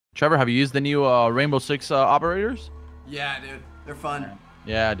Trevor, have you used the new Rainbow Six operators? Yeah, dude. They're fun.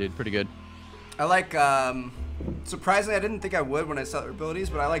 Yeah, dude, pretty good. I like, surprisingly, I didn't think I would when I saw their abilities,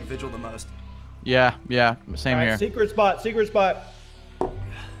 but I like Vigil the most. Yeah, yeah, same All right, here. secret spot, secret spot. All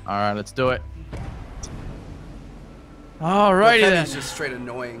right, let's do it. But Alrighty then. Kevin's just straight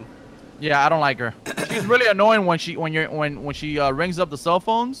annoying. Yeah, I don't like her. She's really annoying when she rings up the cell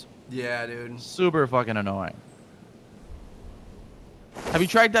phones. Yeah, dude. Super fucking annoying. Have you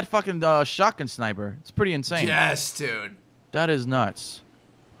tried that fucking shotgun sniper? It's pretty insane. Yes, dude. That is nuts.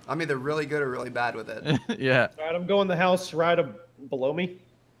 I'm either really good or really bad with it. Yeah. All right, I'm going the house right below me.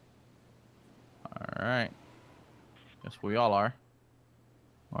 All right. Guess we all are.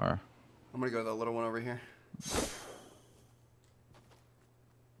 Or. I'm gonna go to the little one over here.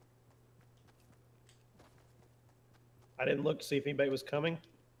 I didn't look to see if anybody was coming.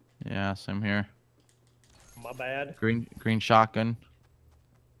 Yeah, same here. My bad. Green shotgun.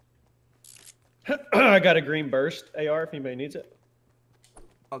 I got a green burst AR if anybody needs it.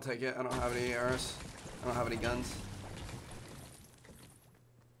 I'll take it. I don't have any ARs. I don't have any guns.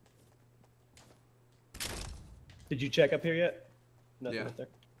 Did you check up here yet? Nothing Yeah. up there.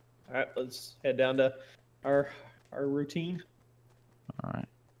 All right, let's head down to our routine. All right.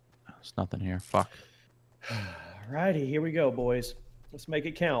 There's nothing here. Fuck. Alrighty, here we go, boys. Let's make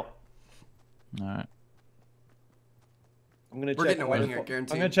it count. All right. I'm gonna We're check getting a win here, waterfall.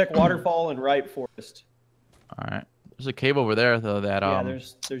 guaranteed. I'm gonna check waterfall and right forest. All right. There's a cave over there though that Yeah,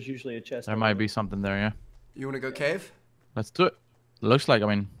 there's usually a chest. there over might there. be something there. Yeah. You wanna go cave? Let's do it. Looks like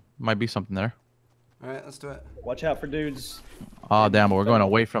might be something there. Alright, let's do it. Watch out for dudes. Oh damn! But we're going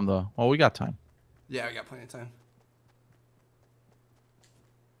away from the. Well, we got time. Yeah, we got plenty of time.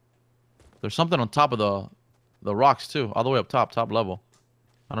 There's something on top of the rocks too, all the way up top level.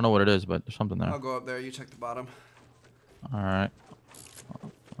 I don't know what it is, but there's something there. I'll go up there. You check the bottom. All right.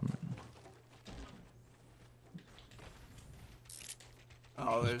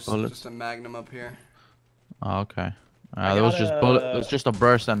 Oh, there's bullets. just a magnum up here. Oh, okay. I there was got just a- bullet. There's just a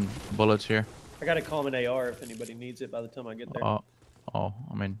burst and bullets here. I got a common AR if anybody needs it by the time I get there. Oh.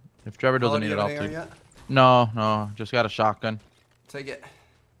 I mean, if Trevor Paula, doesn't do need you it, have I'll an AR take. yet? No. Just got a shotgun. Take it.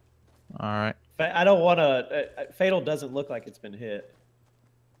 All right. I don't want to. Fatal doesn't look like it's been hit.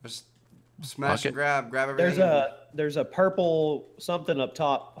 Just smash Fuck and grab everything. There's a purple something up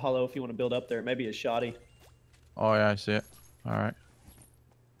top, Hollow. If you want to build up there, maybe a shoddy. Oh yeah, I see it. All right.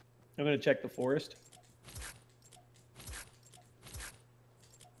 I'm gonna check the forest.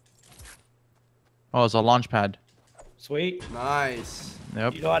 Oh, it's a launch pad. Sweet. Nice.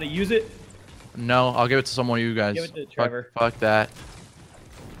 Yep. You know how to use it? No, I'll give it to someone of you guys. Give it to Trevor. Fuck that.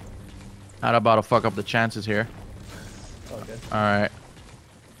 Not about to fuck up the chances here. It's all good. All right.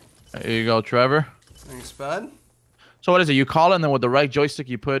 Here you go, Trevor. Thanks, bud. So what is it? You call it, and then with the right joystick,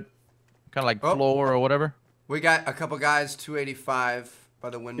 you put kind of like Oh. floor or whatever. We got a couple guys, 285 by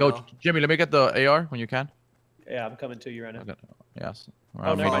the windmill. Yo, Jimmy, let me get the AR when you can. Yeah, I'm coming to you right now. Okay. Yes. Oh,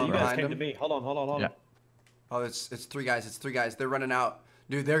 Around no, me. no, you guys behind came him. to me. Hold on. Yeah. Oh, it's three guys. It's three guys. They're running out.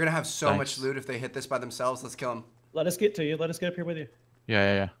 Dude, they're gonna have so Thanks. much loot if they hit this by themselves. Let's kill them. Let us get to you. Let us get up here with you.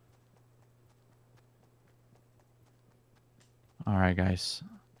 Yeah. All right, guys.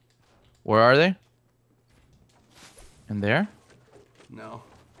 Where are they? In there? No.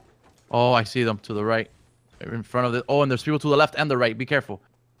 Oh, I see them to the right. They're in front of the. Oh, and there's people to the left and the right. Be careful.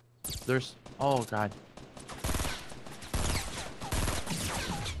 There's. Oh God.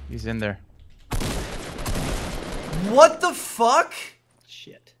 He's in there. What the fuck?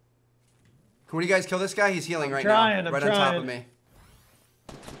 Shit. Can one of you guys kill this guy? He's healing right trying, now. I'm Right on top trying. of me.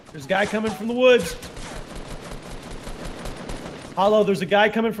 There's a guy coming from the woods. Hollow, there's a guy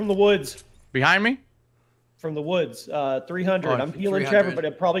coming from the woods. Behind me? From the woods. 300. Oh, I'm healing 300. Trevor, but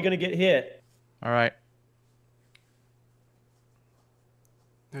I'm probably going to get hit. All right.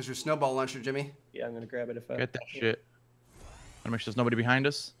 There's your snowball launcher, Jimmy. Yeah, I'm going to grab it if I... Get that shit. Wanna make sure there's nobody behind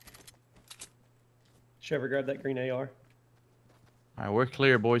us. Trevor, grab that green AR. All right, we're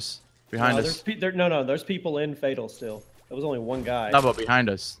clear, boys. Behind no, us. There's people in Fatal still. There was only one guy. No, but behind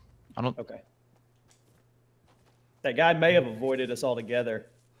us. I don't. Okay. That guy may have avoided us altogether.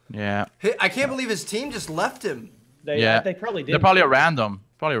 Yeah. Hey, I can't believe his team just left him. They probably did. They're probably a random.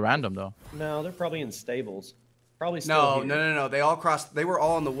 Probably random though. No, they're probably in stables. Probably still No, here. no. They all crossed. They were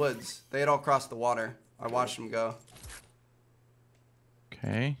all in the woods. They had all crossed the water. I watched them go.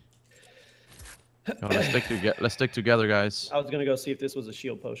 Okay. Yo, let's stick together, guys. I was gonna go see if this was a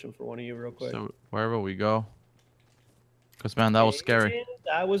shield potion for one of you real quick. So wherever we go. Cause man, that was scary. And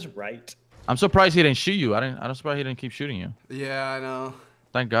I was right. I'm I'm surprised he didn't shoot you. I'm surprised he didn't keep shooting you. Yeah, I know.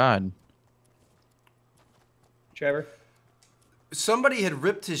 Thank God. Trevor. somebody had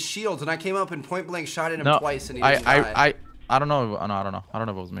ripped his shields, and I came up and point blank shot at him No, twice, and he didn't die. I don't know. No, I don't know. I don't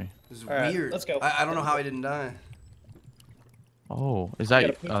know if it was me. It was All weird. right, let's go. I don't know how he didn't die. Oh, is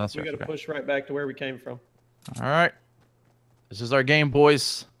that? We Oh, that's right. gotta Okay. push right back to where we came from. All right. This is our game,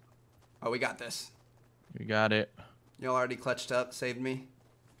 boys. Oh, we got this. We got it. Y'all already clutched up, saved me. Here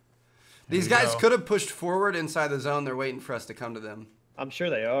These we guys go. could have pushed forward inside the zone. They're waiting for us to come to them. I'm sure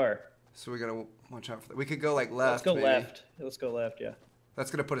they are. So we gotta watch out for that. We could go like left. Let's go maybe. left. Let's go left. Yeah. That's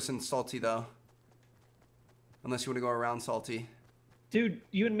gonna put us in salty though. Unless you want to go around salty. Dude,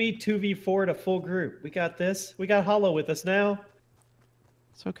 you and me 2v4 to full group. We got this. We got Hollow with us now.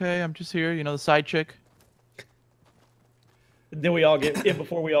 It's okay. I'm just here. You know, the side chick. Then we all get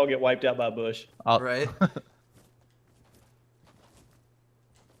before we all get wiped out by Bush. Right.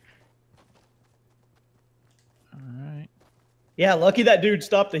 Alright. Yeah, lucky that dude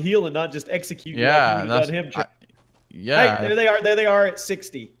stopped the heal and not just execute. you Yeah, like we would've done him. yeah. Hey, there they are. There they are at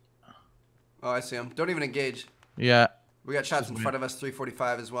 60. Oh, I see them. Don't even engage. Yeah. We got shots in front of us,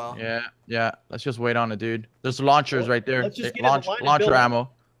 345 as well. Yeah. Yeah. Let's just wait on it, dude. There's launchers right there. Let's just get in the Launch, line and launcher build up. ammo.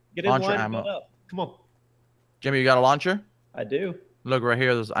 Get in Launcher line and ammo. build up. Come on. Jimmy, you got a launcher? I do. Look right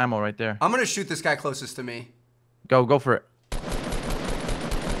here. There's ammo right there. I'm gonna shoot this guy closest to me. Go for it.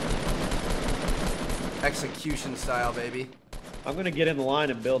 Execution style, baby. I'm gonna get in the line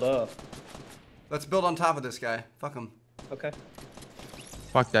and build up. Let's build on top of this guy. Fuck him. Okay.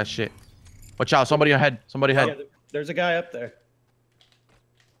 Fuck that shit. Watch out. Somebody ahead. Somebody Yeah, ahead. there's a guy up there.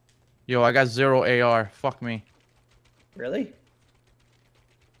 Yo, I got 0 AR. Fuck me. Really?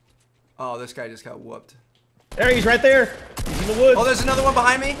 Oh, this guy just got whooped. There he's right there. He's in the woods. Oh, there's another one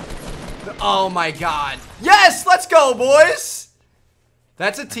behind me. Oh my god. Yes, let's go, boys.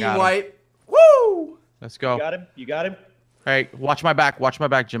 That's a team got him. wipe. Woo! Let's go. You got him? You got him? Hey, watch my back. Watch my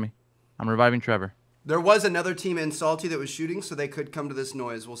back, Jimmy. I'm reviving Trevor. There was another team in Salty that was shooting, so they could come to this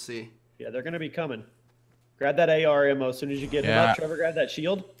noise. We'll see. Yeah, they're gonna be coming. Grab that AR ammo as soon as you get him Yeah. up. Trevor, grab that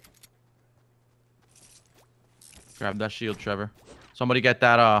shield. Grab that shield, Trevor. Somebody get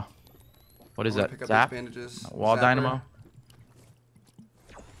that, what is I wanna that? pick up Zap? these bandages. Wall Zapper. dynamo?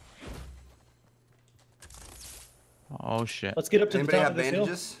 Oh, shit. Let's get up to Anybody the top have of this hill.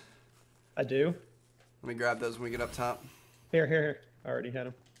 bandages? I do. Let me grab those when we get up top. Here. I already had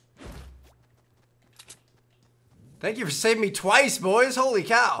him. Thank you for saving me twice, boys. Holy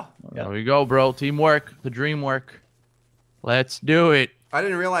cow. There we go, bro. Teamwork. The dream work. Let's do it. I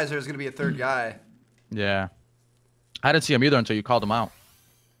didn't realize there was going to be a third guy. Yeah. I didn't see him either until you called him out.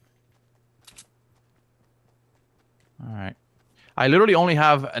 All right. I literally only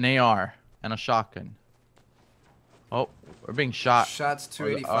have an AR and a shotgun. Oh, we're being shot. Shots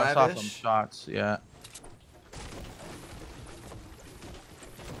I saw some 285-ish. shots, yeah.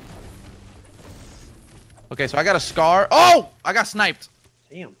 Okay, so I got a scar. Oh! I got sniped.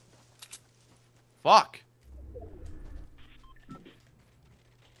 Damn. Fuck.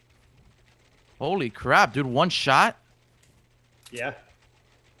 Holy crap, dude. One shot? Yeah.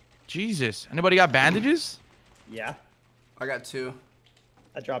 Jesus. Anybody got bandages? Yeah. I got 2.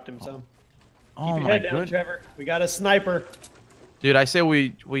 I dropped him some. Oh Keep your my head down, goodness. Trevor. We got a sniper. Dude, I say we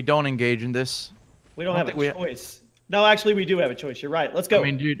don't engage in this. We don't I have don't a think choice. No, actually, we do have a choice. You're right. Let's go. I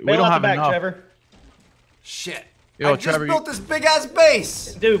mean, dude, we Bail don't out have the back, enough. Trevor. Shit. Yo, I just Trevor, built this big-ass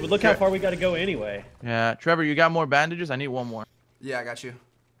base. Dude, look how far we got to go anyway. Yeah, Trevor, you got more bandages? I need one more. Yeah, I got you.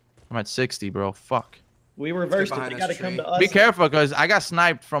 I'm at 60, bro. Fuck. We reversed it. behind They this got to come tree. to us. Be careful, because I got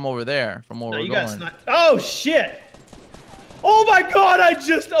sniped from over there, from where No, we're you got going. sniped. Oh, shit. Oh, my God. I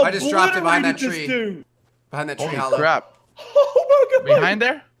just I just dropped it behind that obliterated this tree. dude. Behind that tree Holy hollow. crap. Oh, my God. Behind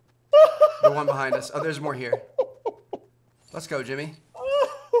there? The one behind us. Oh, there's more here. Let's go, Jimmy.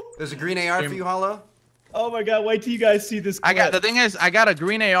 There's a green AR for you, Hollow. Oh, my God. Wait till you guys see this I got clip. the thing is, I got a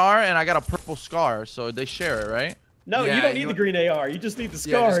green AR and I got a purple scar, so they share it, right? No, Yeah, you don't need you- the green AR. You just need the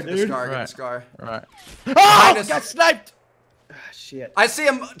Yeah, scar, just get dude. the scar, get Right. the scar. All right. Behind Oh, us. got sniped. Ah, shit. I see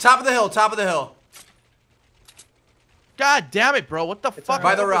him. Top of the hill. Top of the hill. God damn it, bro. What the fuck?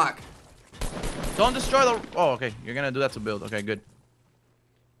 By the rock. Don't destroy the... Oh, okay. You're gonna do that to build. Okay, good.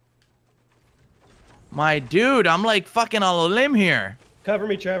 My dude, I'm like fucking on a limb here. Cover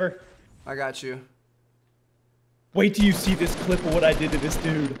me, Trevor. I got you. Wait till you see this clip of what I did to this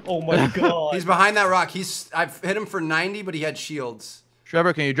dude. Oh, my God. He's behind that rock. I've hit him for 90, but he had shields.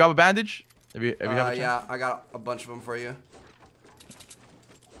 Trevor, can you drop a bandage? If you have a chance? Yeah, I got a bunch of them for you.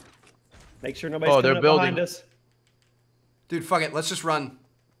 Make sure nobody's Oh, they're coming up building. behind us. Dude, fuck it. Let's just run.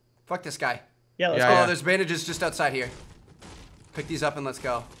 Fuck this guy. Yeah, let's Yeah, go. Oh, there's bandages just outside here. Pick these up and let's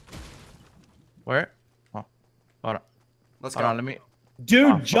go. Where? Oh, hold on. Let's Hold go. on, let me...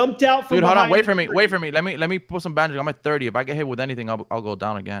 Dude jumped out from Dude, hold on. behind Wait the for me. tree. Wait for me. Let me put some bandages. I'm at 30. If I get hit with anything, I'll go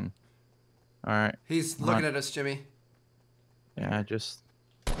down again. All right. He's looking at us, Jimmy. Yeah, just.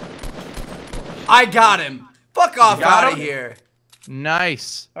 I got him. Fuck off got out of him? here.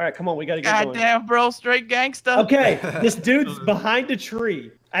 Nice. All right, come on, we gotta get God going. damn, bro. Straight gangsta. Okay, this dude's behind a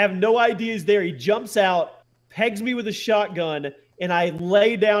tree. I have no idea he's there. He jumps out, pegs me with a shotgun, and I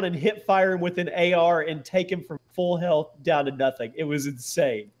lay down and hit fire him with an AR and take him from full health down to nothing. It was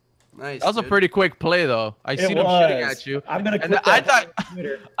insane. Nice. That was a dude. pretty quick play, though. I see them shooting at you. I'm gonna And quit I that.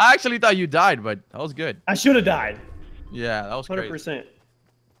 thought, I actually thought you died, but that was good. I should have died. Yeah, that was 100%. crazy.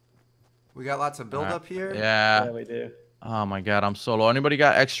 We got lots of build up here. Yeah. Yeah, we do. Oh my God, I'm solo. Anybody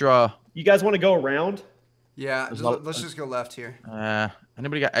got extra? You guys want to go around? Yeah. There's Let's just go left here.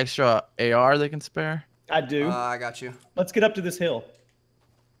 Anybody got extra AR they can spare? I do. I got you. Let's get up to this hill.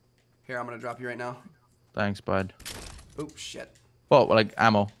 Here, I'm gonna drop you right now. Thanks, bud. Oh shit. Well, like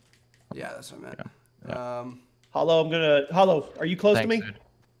ammo. Yeah, that's what I meant. Yeah. Hollow, are you close to me? Dude.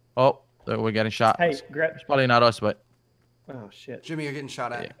 Oh, we're getting shot. Hey, grab. It's probably not us, but Oh shit. Jimmy, you're getting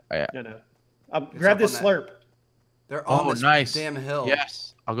shot at. yeah. No. Grab up this on that. slurp. They're on Oh, this nice. damn hill.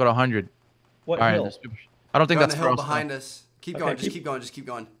 Yes, I'll go to 100. What All right, hill? there's people- I don't think They're on that's the hill for us, behind though. us. Keep Okay, going. Just keep going. Just keep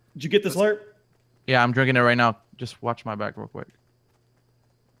going. Did you get the slurp? Yeah, I'm drinking it right now. Just watch my back real quick.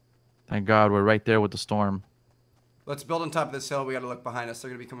 Thank God we're right there with the storm. Let's build on top of this hill. We got to look behind us. They're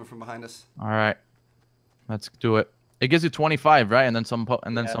gonna be coming from behind us. All right, let's do it. It gives you 25, right? And then some,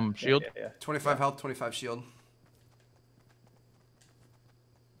 some shield. Yeah. 25 health, 25 shield.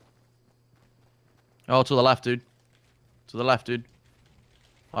 Oh, to the left, dude. To the left, dude.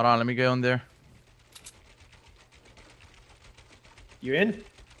 Hold on, let me go in there. You in?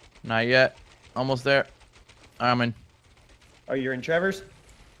 Not yet. Almost there. I'm in. Oh, you're in Trevor's?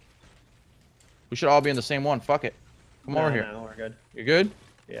 We should all be in the same one. Fuck it. Come over here. No, we're good. You good?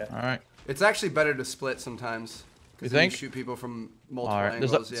 Yeah. All right. It's actually better to split sometimes. You Then think? shoot people from multiple All right.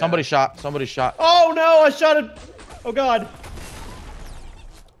 There's angles. a, Yeah. somebody shot. Somebody shot. Oh no! I shot it. Oh god.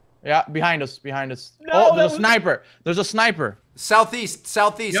 Yeah, behind us. Behind us. No, Oh, that there's a was- sniper. There's a sniper. Southeast,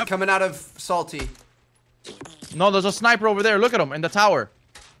 Yep. coming out of Salty. No, there's a sniper over there. Look at him in the tower.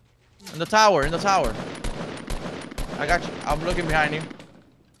 In the tower. In the tower. I got you. I'm looking behind you.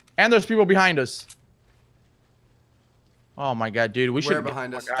 And there's people behind us. Oh my God, dude. We should Where get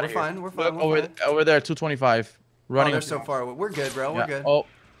behind the us? fuck outta We're here. fine. We're fine. Look, We're over, fine. over there, 225. Oh, Running. they're so far away. We're good, bro. We're Yeah. good. Oh,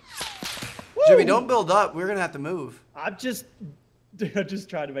 Jimmy, don't build up. We're gonna have to move. I'm just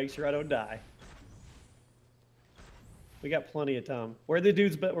trying to make sure I don't die. We got plenty of time. Where are the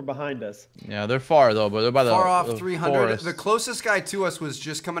dudes that were behind us? yeah, they're far though, but they're by the Far off, the 300. forest. The closest guy to us was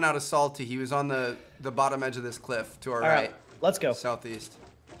just coming out of Salty. He was on the bottom edge of this cliff to our All right. right, let's go. Southeast.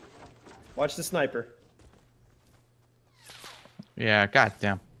 Watch the sniper. Yeah,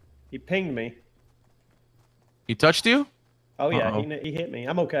 goddamn. He pinged me. He touched you? Oh yeah, Uh-oh. he hit me.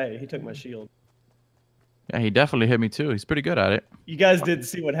 I'm okay. He took my shield. Yeah, he definitely hit me too. He's pretty good at it. You guys didn't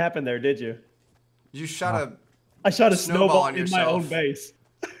see what happened there, did you? You shot a. I shot a Snowball snowball on in my own yourself. base.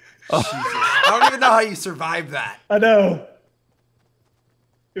 Jesus. I don't even know how you survived that. I know.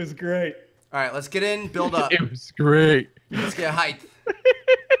 It was great. All right, let's get in. Build up. It was great. Let's get height.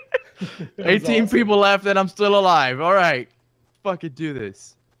 It was 18 awesome. people left and I'm still alive. All right. Fucking do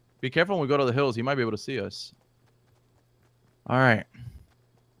this. Be careful when we go to the hills. He might be able to see us. All right.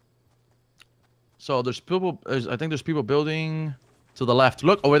 So there's people. I think there's people building to the left.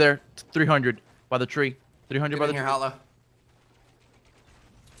 Look over there. 300 by the tree. 300 Get by in the here, tree. Hollow.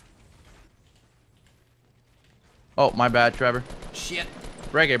 Oh, my bad, Trevor. Shit.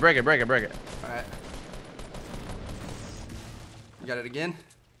 Break it, break it, break it, break it. All right. You got it again?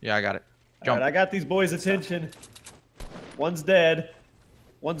 Yeah, I got it. All Jump. right, I got these boys' attention. One's dead.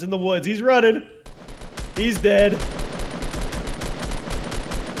 One's in the woods. He's running. He's dead.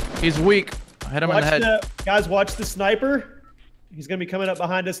 He's weak. Hit him in Watch the head. guys, watch the sniper. He's gonna be coming up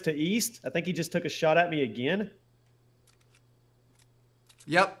behind us to east. I think he just took a shot at me again.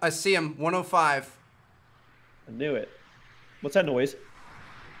 Yep, I see him. 105. I knew it. What's that noise?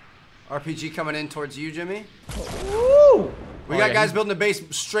 RPG coming in towards you, Jimmy. Woo! We Oh, got yeah, guys he's- building a base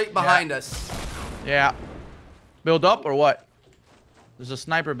straight behind us. Yeah. Build up or what? There's a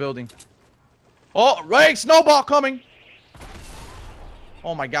sniper building. Oh, right, snowball coming.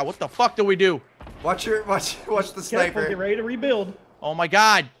 Oh my God, what the fuck do we do? Watch the Careful, sniper. get ready to rebuild. Oh my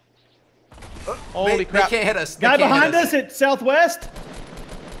God. Holy they crap. can't hit us. They Guy can't hit behind us at southwest.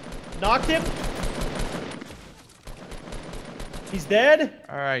 Knocked him. He's dead.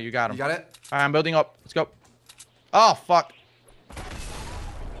 All right, you got him. You got it? All right, I'm building up. Let's go. Oh, fuck.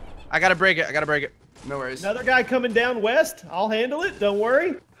 I gotta break it. I gotta break it. No worries. Another guy coming down west. I'll handle it. Don't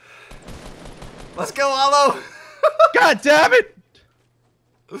worry. Let's go, Hollow. God damn it!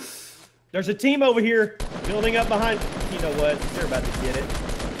 There's a team over here building up behind. You know what? They're about to get it.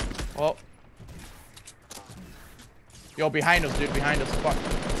 Oh. Yo, behind us, dude. Behind us. Fuck.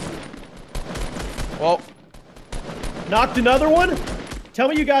 Whoa. Knocked another one. Tell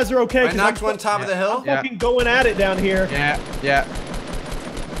me you guys are okay. I knocked one top of the hill. I'm fucking going at it down here. Yeah.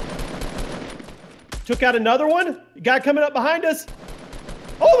 Took out another one. Guy coming up behind us.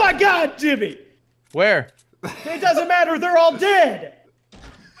 Oh my God, Jimmy. Where? It doesn't matter. They're all dead.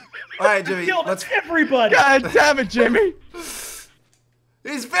 All right, Jimmy. Killed Let's. everybody. God damn it, Jimmy.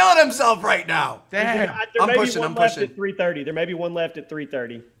 He's feeling himself right now. Damn. There I'm may be pushing, one I'm left pushing. at 3:30. There may be one left at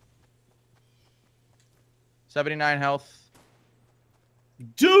 3:30. 79 health.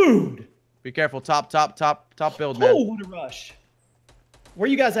 Dude. Be careful. Top build, Oh, man. what a rush. Where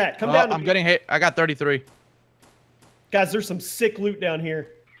you guys at? Come down. to I'm me. getting hit. I got 33. Guys, there's some sick loot down here.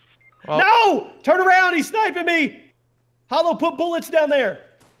 Well, No! Turn around. He's sniping me. Hollow, put bullets down there.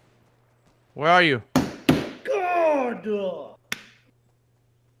 where are you? God.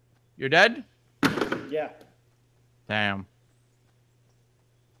 You're dead? Yeah. Damn.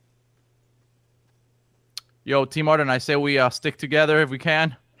 Yo, Team Martin, I say we stick together if we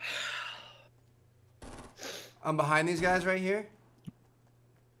can. I'm behind these guys right here.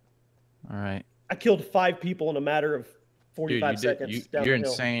 All right. I killed 5 people in a matter of Dude, 45 seconds. down you're the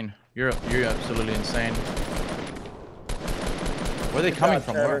hill. insane. You're absolutely insane. Where are they coming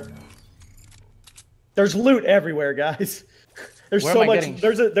from? Trevor. Where? There's loot everywhere, guys. There's Where so am I much.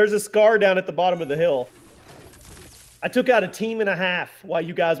 getting- There's a scar down at the bottom of the hill. I took out a team and a half while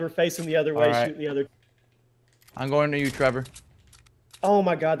you guys were facing the other way, All right. shooting the other. I'm going to you, Trevor. Oh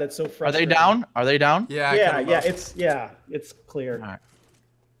my God, that's so Are frustrating. they down? Are they down? Yeah. I Yeah, cut 'em yeah, off. it's clear. All right.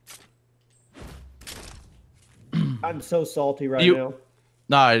 I'm so salty right You- now.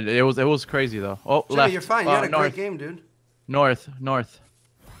 No, it was crazy though. Oh, Jimmy, left. you're fine. You had a north. great game, dude. North.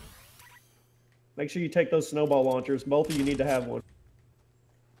 Make sure you take those snowball launchers. Both of you need to have one.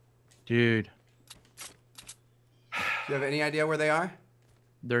 Dude, Do you have any idea where they are?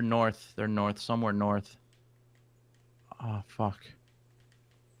 they're north. They're north. Somewhere north. Oh fuck.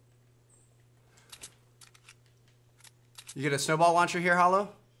 You get a snowball launcher here, Hollow?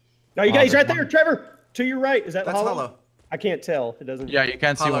 No, you guys there's right there, one. Trevor. To your right. Is that That's Hollow? Hollow. I can't tell. It doesn't. Yeah, you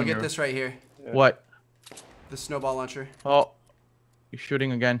can't see Hollow, when get you're... this right here. What? The snowball launcher. Oh, you're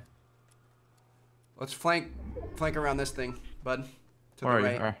shooting again. Let's flank around this thing, bud. To Where are the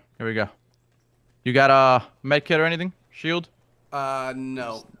you? right. All right, here we go. You got a med kit or anything? Shield?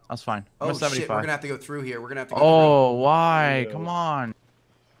 No. That's fine. I'm Oh at 75. shit, we're gonna have to go through here. We're gonna have to go Oh, why? No. Come on.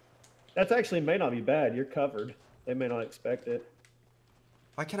 That's actually may not be bad. You're covered. They may not expect it. through.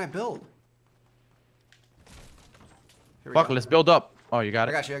 Why can't I build? Here we Fuck, go. let's build up. Oh, you got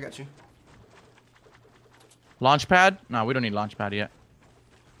I it. got you, I got you. Launch pad? No, we don't need launch pad yet.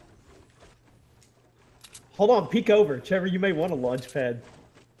 Hold on, peek over. Trevor, you may want a launch pad.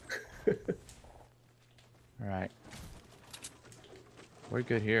 All right. We're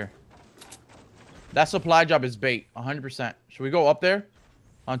good here. That supply job is bait, 100%. Should we go up there?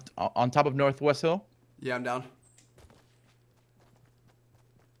 On top of Northwest Hill? Yeah, I'm down.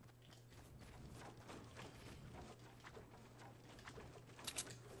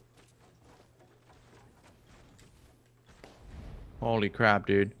 Holy crap,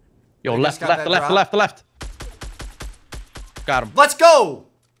 dude. Yo, I left, just got left, that left, drop. left, left. Got him. Let's go!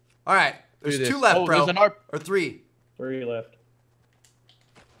 Alright. There's Do 2 this. left, Oh, bro. there's an ARP. Or 3. 3 left.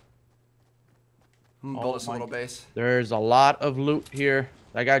 I'm gonna build Oh us a my- little base. There's a lot of loot here.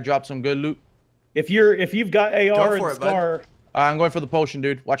 That guy dropped some good loot. If you've got AR for and it, bud. Scar, I'm going for the potion,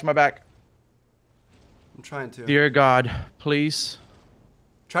 dude. Watch my back. I'm trying to. Dear God, please.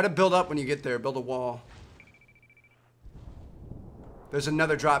 Try to build up when you get there. Build a wall. There's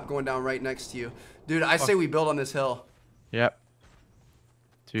another drop going down right next to you. Dude, I say we build on this hill. Yep.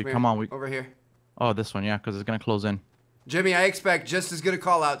 Dude, Here, come on. Over here. Oh, this one, yeah, because it's gonna close in. Jimmy, I expect just as good a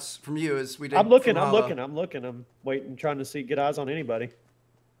call-outs from you as we did I'm looking. from I'm Hollow. looking. I'm looking. I'm waiting, trying to see, get eyes on anybody.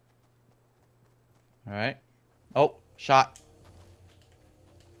 All right. Oh, shot.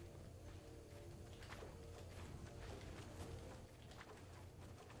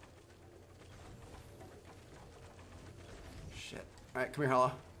 Shit. Alright, come here,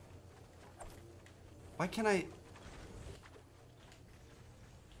 Hollow. Why can't I...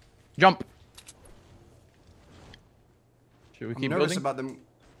 Jump. Should we I'm keep nervous building? about them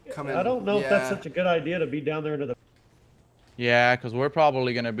coming. I don't know if that's Yeah. such a good idea to be down there into the. Yeah, because we're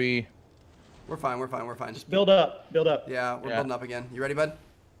probably gonna be. We're fine, we're fine, we're fine. Just build up. Build up. Yeah, we're Yeah. building up again. You ready, bud?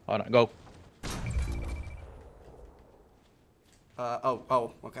 Hold on, go.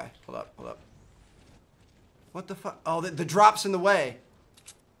 Oh, okay. Hold up. What the fuck? Oh, the drop's in the way.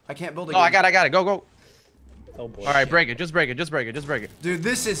 I can't build again. No, I got it. Go. Oh boy. All right, break it. Just break it. Dude,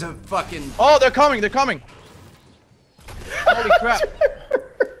 this is a fucking... Oh, they're coming. Holy crap.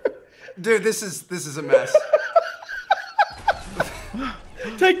 Dude, this is a mess.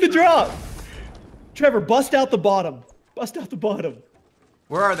 Take the drop. Trevor, bust out the bottom.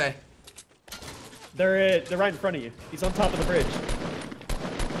 Where are they? They're right in front of you. He's on top of the bridge.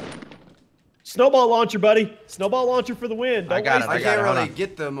 Snowball launcher, buddy. Snowball launcher for the win. Don't I got it. I got can't it. Hold really on.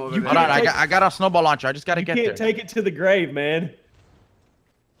 get them over You there. Hold on, I got a snowball launcher. I just gotta You get can't there. take it to the grave, man.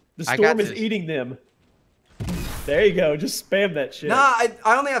 The I got storm is this. eating them. There you go. Just spam that shit. Nah, I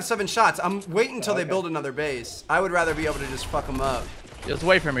only have 7 shots. I'm waiting until they build another base. I would rather be able to just fuck them up. Just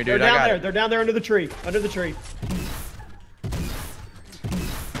wait for me, They're dude. down I got there. it. They're down there under the tree.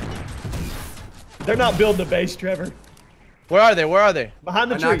 They're not building a base, Trevor. Where are they?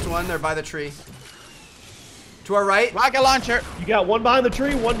 Behind the I tree. knocked one. They're by the tree. To our right. Rocket launcher. You got one behind the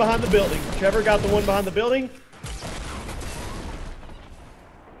tree, one behind the building. Trevor got the one behind the building.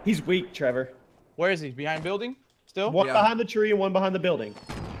 He's weak, Trevor. Where is he? Behind building? Still? One Yeah. behind the tree and one behind the building.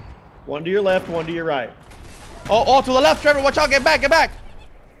 One to your left, one to your right. Oh, to the left, Trevor. Watch out. Get back.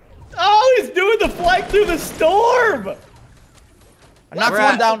 Oh, he's doing the flight through the storm. I knocked Where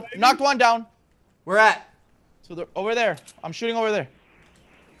one at? down. Knocked one down. We're at. So they're over there. I'm shooting over there.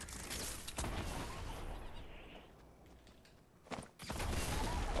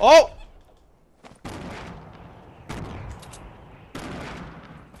 Oh!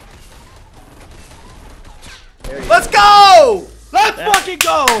 Let's go! Let's fucking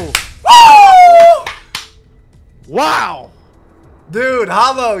go! Woo! Wow! Dude,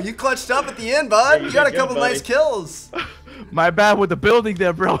 Hollow, you clutched up at the end, bud. Yeah, You got a did couple good, buddy. nice kills. My bad with the building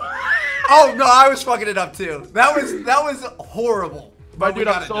there, bro. Oh no, I was fucking it up too. That was horrible. My But we dude,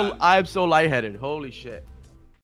 got it done. I'm so lightheaded. Holy shit.